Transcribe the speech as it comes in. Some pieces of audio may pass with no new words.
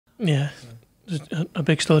Yeah, there's a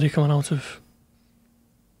big story coming out of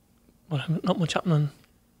not much happening.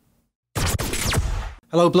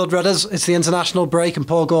 Hello Blood Redders, it's the international break and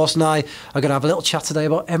Paul Gorst and I are going to have a little chat today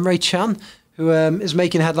about Emre Can, who is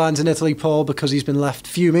making headlines in Italy, Paul, because he's been left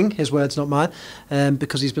fuming, his words not mine,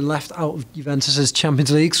 because he's been left out of Juventus'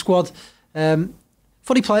 Champions League squad.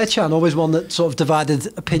 Funny player, Can, always one that sort of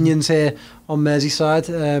divided opinions here on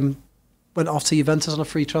Merseyside. Went off to Juventus on a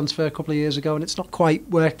free transfer a couple of years ago and it's not quite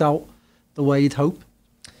worked out the way you'd hope.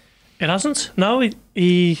 It hasn't, no.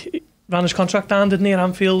 He ran his contract down, didn't he, at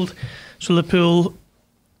Anfield, so Liverpool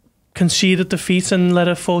conceded defeat and let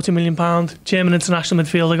a £40 million German international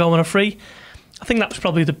midfielder go on a free. I think that was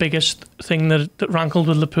probably the biggest thing that rankled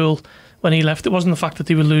with Liverpool when he left. It wasn't the fact that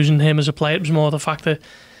they were losing him as a player, it was more the fact that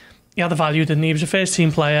he had the value, didn't he? He was a first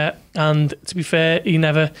team player, and to be fair, he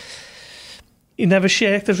never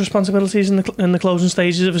shirked his responsibilities in the closing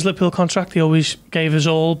stages of his Liverpool contract. He always gave his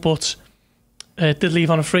all, but did leave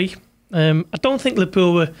on a free. I don't think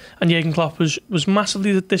Liverpool and Jurgen Klopp was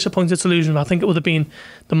massively disappointed to lose him. I think it would have been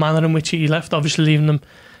the manner in which he left, obviously leaving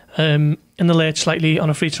them in the lurch slightly on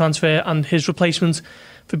a free transfer, and his replacement,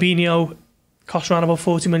 Fabinho, cost around about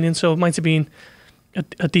 40 million, so it might have been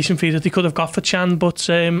a decent fee that they could have got for Can, but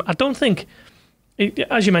I don't think,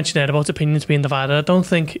 as you mentioned there about opinions being divided, I don't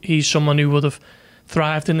think he's someone who would have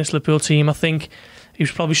thrived in this Liverpool team. I think he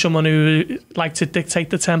was probably someone who liked to dictate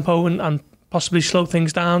the tempo and possibly slow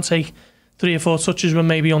things down, take 3 or 4 touches when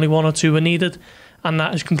maybe only 1 or 2 were needed, and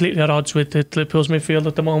that is completely at odds with Liverpool's midfield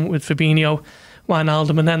at the moment with Fabinho,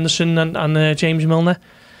 Wijnaldum and Henderson and James Milner.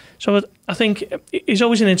 So I think he's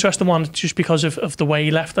always an interesting one just because of the way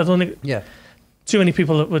he left. I don't think too many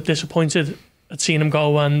people that were disappointed at seeing him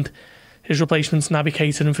go and his replacements Naby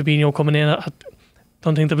Keita and Fabinho coming in. I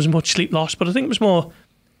don't think there was much sleep lost, but I think it was more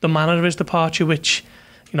the manner of his departure, which,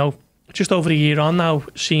 you know, just over a year on now,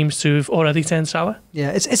 seems to have already turned sour. Yeah,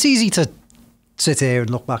 it's easy to sit here and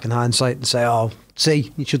look back in hindsight and say, "Oh,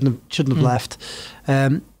 see, you shouldn't have left."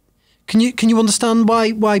 Can you understand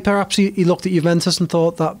why perhaps he looked at Juventus and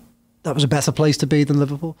thought that was a better place to be than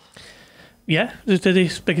Liverpool? Yeah, they're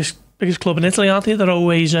the biggest club in Italy, aren't they? They're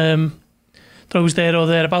always there or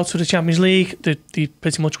thereabouts for the Champions League. They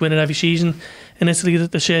pretty much win it every season in Italy,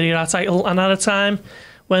 the Serie A title, and at a time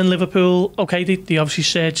when Liverpool, they obviously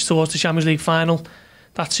surged towards the Champions League final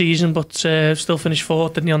that season, but still finished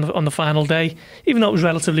 4th, didn't he, on the final day, even though it was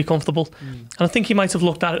relatively comfortable. And I think he might have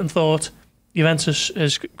looked at it and thought, Juventus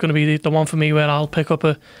is going to be the one for me where I'll pick up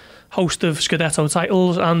a host of Scudetto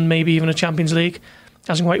titles and maybe even a Champions League.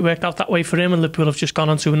 Hasn't quite worked out that way for him, and Liverpool have just gone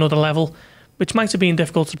on to another level, which might have been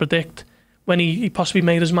difficult to predict when he possibly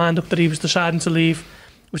made his mind up that he was deciding to leave,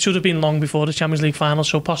 which should have been long before the Champions League final,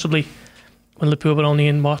 so possibly when Liverpool were only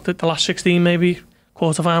in the last 16, maybe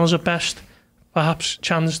quarterfinals at best, perhaps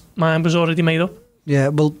Can's mind was already made up. Yeah,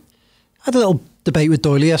 well, I had a little debate with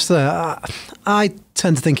Doyley yesterday. I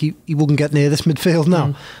tend to think he wouldn't get near this midfield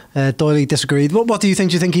now. Doyley disagreed. What do you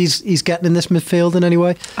think? Do you think he's getting in this midfield in any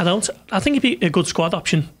way? I don't. I think he'd be a good squad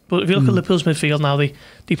option. But if you look at Liverpool's midfield now, they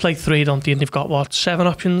play 3, don't they? And they've got, 7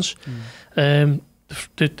 options? The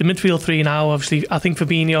midfield 3 now, obviously, I think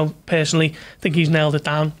Fabinho, personally, I think he's nailed it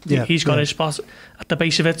down. He's got his spot at the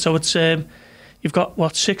base of it. So it's you've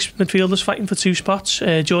got, 6 midfielders fighting for 2 spots.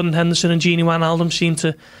 Jordan Henderson and Gini Wijnaldum seem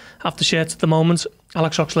to have the shirt at the moment.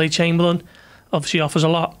 Alex Oxlade-Chamberlain obviously offers a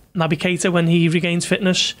lot. Naby Keita, when he regains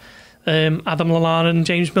fitness. Adam Lallana and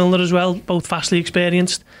James Milner as well, both vastly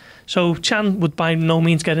experienced. So Can would by no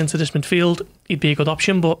means get into this midfield. He'd be a good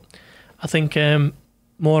option, but I think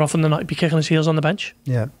more often than not, he'd be kicking his heels on the bench.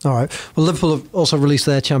 Yeah, all right. Well, Liverpool have also released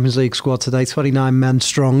their Champions League squad today, 29 men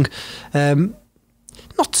strong.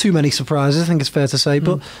 Not too many surprises, I think it's fair to say,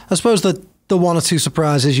 but I suppose the 1 or 2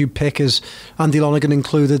 surprises you pick is Andy Lonergan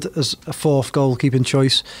included as a 4th goalkeeping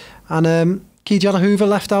choice, and Ki-Jana Hoover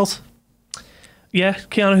left out. Yeah,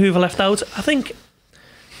 Ki-Jana Hoover left out. I think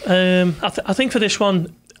I think for this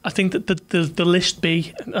one, I think that the list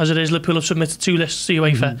B, as it is, Liverpool have submitted 2 lists to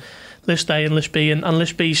UEFA, list A and list B, and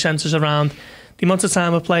list B centres around the amount of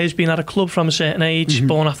time a player's been at a club from a certain age,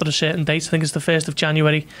 born after a certain date. I think it's the 1st of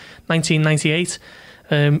January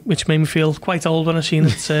 1998, which made me feel quite old when I seen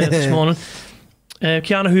it this morning.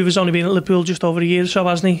 Ki-Jana Hoover's only been at Liverpool just over a year or so,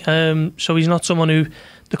 hasn't he? So he's not someone who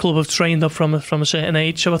the club have trained up from a certain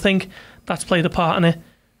age. So I think that's played a part in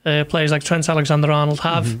it. Players like Trent Alexander-Arnold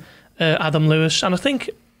have, Adam Lewis, and I think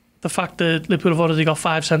the fact that Liverpool have already got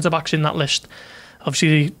 5 centre-backs in that list,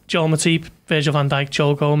 obviously Joel Matip, Virgil van Dijk,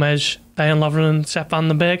 Joel Gomez, Dejan Lovren and Sepp van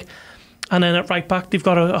den Berg, and then at right back they've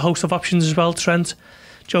got a host of options as well, Trent,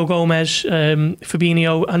 Joe Gomez,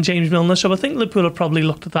 Fabinho and James Milner. So I think Liverpool have probably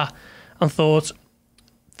looked at that and thought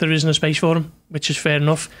there isn't a space for him, which is fair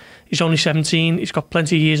enough. He's only 17. He's got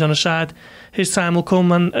plenty of years on his side. His time will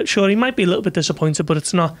come, and sure, he might be a little bit disappointed, but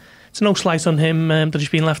it's no slight on him that he's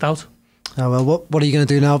been left out. Oh, well, what are you going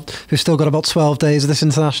to do now? We've still got about 12 days of this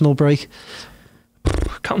international break.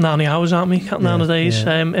 Counting down the hours, aren't we? Counting down the days.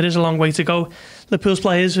 Yeah. It is a long way to go. Liverpool's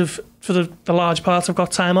players have, for the large part, have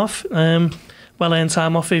got time off. Well-earned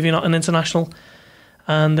time off if you're not an international.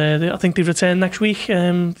 And I think they return next week,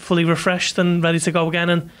 fully refreshed and ready to go again,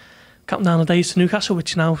 and counting down the days to Newcastle,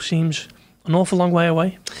 which now seems an awful long way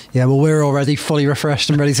away. Yeah, well, we're already fully refreshed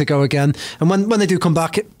and ready to go again. And when they do come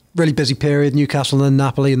back, really busy period, Newcastle and then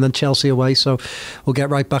Napoli and then Chelsea away, so we'll get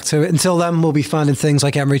right back to it. Until then, we'll be finding things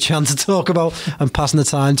like Emre Can to talk about and passing the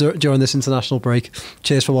time during this international break.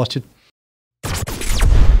 Cheers for watching.